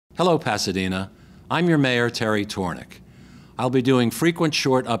Hello, Pasadena. I'm your mayor, Terry Tornek. I'll be doing frequent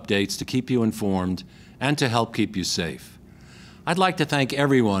short updates to keep you informed and to help keep you safe. I'd like to thank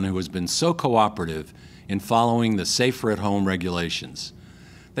everyone who has been so cooperative in following the Safer at Home regulations.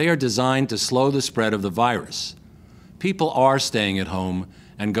 They are designed to slow the spread of the virus. People are staying at home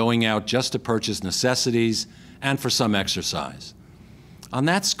and going out just to purchase necessities and for some exercise. On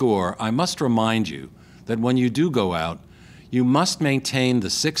that score, I must remind you that when you do go out, you must maintain the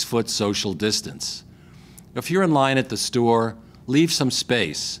 6-foot social distance. If you're in line at the store, leave some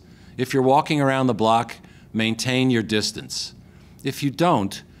space. If you're walking around the block, maintain your distance. If you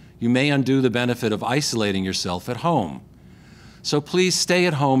don't, you may undo the benefit of isolating yourself at home. So please stay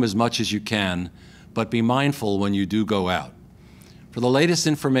at home as much as you can, but be mindful when you do go out. For the latest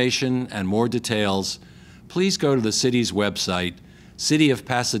information and more details, please go to the city's website,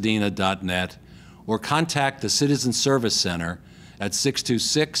 cityofpasadena.net, or contact the Citizen Service Center at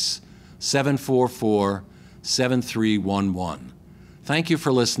 626-744-7311. Thank you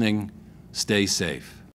for listening. Stay safe.